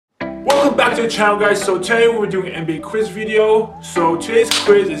Welcome back to the channel, guys. So today we're doing an NBA quiz video. So today's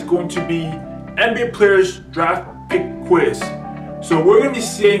quiz is going to be NBA players draft pick quiz. So we're going to be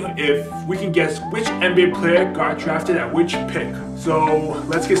seeing if we can guess which NBA player got drafted at which pick. So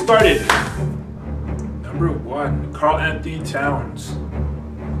let's get started. Number 1, Karl Anthony Towns.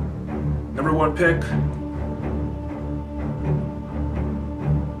 Number 1 pick.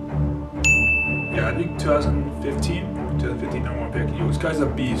 Yeah, I think 2015 number 1 pick. Yo, this guy's a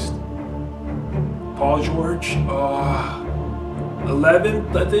beast. Paul George,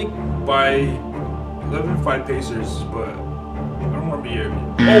 11th, I think, by 11 5 Pacers, but I don't remember the year.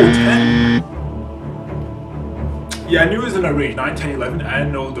 Oh, 10? Yeah, I knew it was in a range, 9, 10, 11. I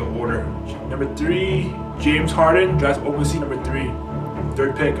didn't know the order. Number 3, James Harden, drafted OKC number 3.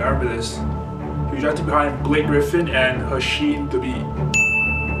 3rd pick, I remember this. He was drafted behind Blake Griffin and Hasheem Thabeet.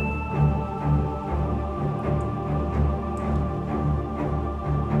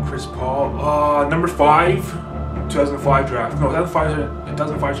 Chris Paul, number 5, 2005 draft. No,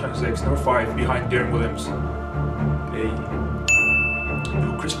 2005-2006. Number 5, behind Darren Williams. Hey,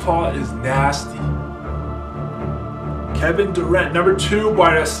 yo, Chris Paul is nasty. Kevin Durant, number 2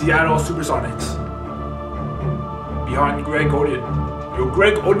 by the Seattle Supersonics. Behind Greg Oden. Yo,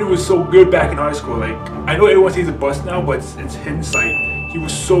 Greg Oden was so good back in high school. Like, I know everyone thinks he's a bust now, but it's hindsight. He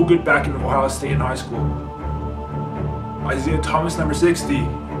was so good back in Ohio State in high school. Isaiah Thomas, number 60.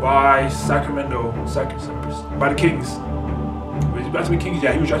 By Sacramento, by the Kings. Was he drafted by the Kings?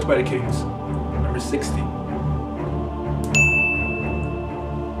 Yeah, he was drafted by the Kings. Number 60.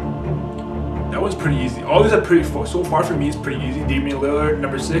 That was pretty easy. All these are pretty, so far for me, it's pretty easy. Damian Lillard,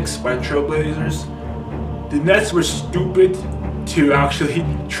 number 6, by the Trailblazers. The Nets were stupid to actually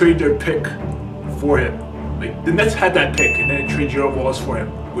trade their pick for him. Like, the Nets had that pick and then they traded Liangelo Ball for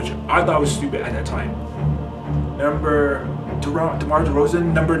him, which I thought was stupid at that time. Number DeMar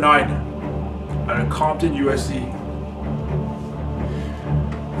DeRozan, number 9, out of Compton, USC.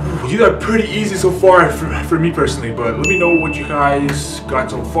 These are pretty easy so far for me personally, but let me know what you guys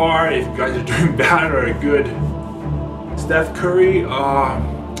got so far, if you guys are doing bad or good. Steph Curry,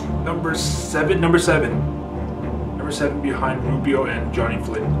 number 7 behind Rubio and Johnny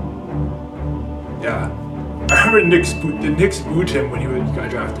Flynn. Yeah, I remember the Knicks booed him when he got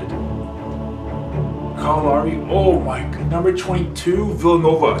drafted. Kyle Lowry, oh my god, number 22,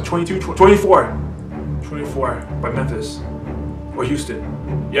 Villanova, 24 by Memphis, or Houston,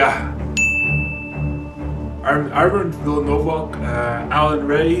 yeah. I remember Villanova, Allen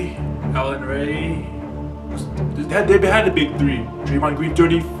Ray, they had the big 3, Draymond Green,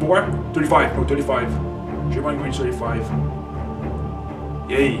 35, Draymond Green, 35,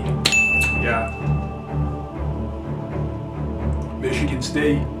 yay, yeah. Michigan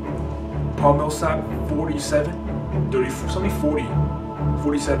State, Paul Millsap, 47, 30, something 40,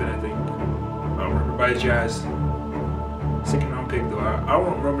 47 I think. I don't remember, by the Jazz. 2nd round pick though, I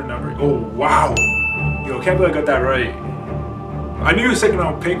don't remember the number. Oh wow, yo, I can't believe I got that right. I knew it was 2nd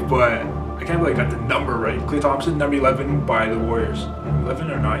round pick, but I can't believe I got the number right. Klay Thompson, number 11 by the Warriors. 11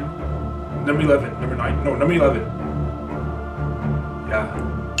 or 9? Number 11, number 9, no, number 11. Yeah.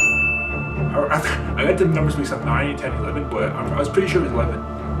 I got the numbers mixed up, 9, 10, 11, but I was pretty sure it was 11.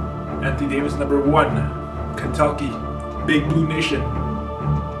 Anthony Davis, number 1, Kentucky, Big Blue Nation.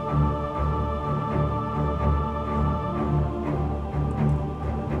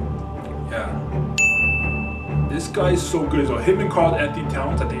 Yeah. This guy is so good as well. Him and Karl Anthony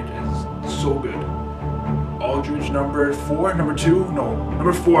Towns, I think, is so good. Aldridge, number 4, number 2, no,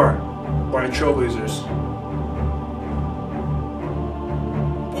 number 4, by the Trailblazers.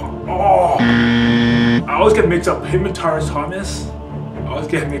 Oh! I always get mixed up. Him and Tyrese Thomas. I always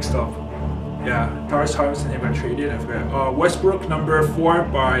get mixed up. Yeah, Tyrese Thomas and him got traded. I forgot. Westbrook, number 4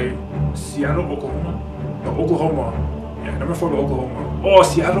 by Seattle, Oklahoma. No, Oklahoma. Yeah, number 4 by Oklahoma. Oh,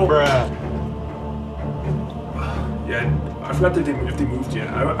 Seattle. Bruh. Yeah, I forgot if they moved yet.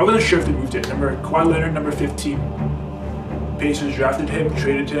 I wasn't sure if they moved yet. Kawhi Leonard, number 15. Pacers drafted him,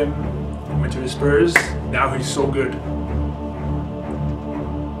 traded him, went to the Spurs. Now he's so good.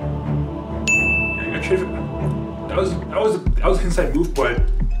 Yeah, I got traded. That was an inside move, but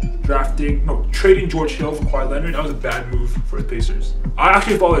trading George Hill for Kawhi Leonard, that was a bad move for the Pacers. I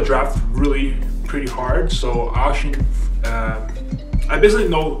actually followed the draft pretty hard, so I basically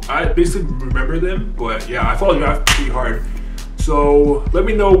remember them, but yeah, I followed the draft pretty hard. So let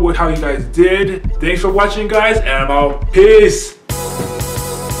me know how you guys did. Thanks for watching, guys, and I'm out. Peace.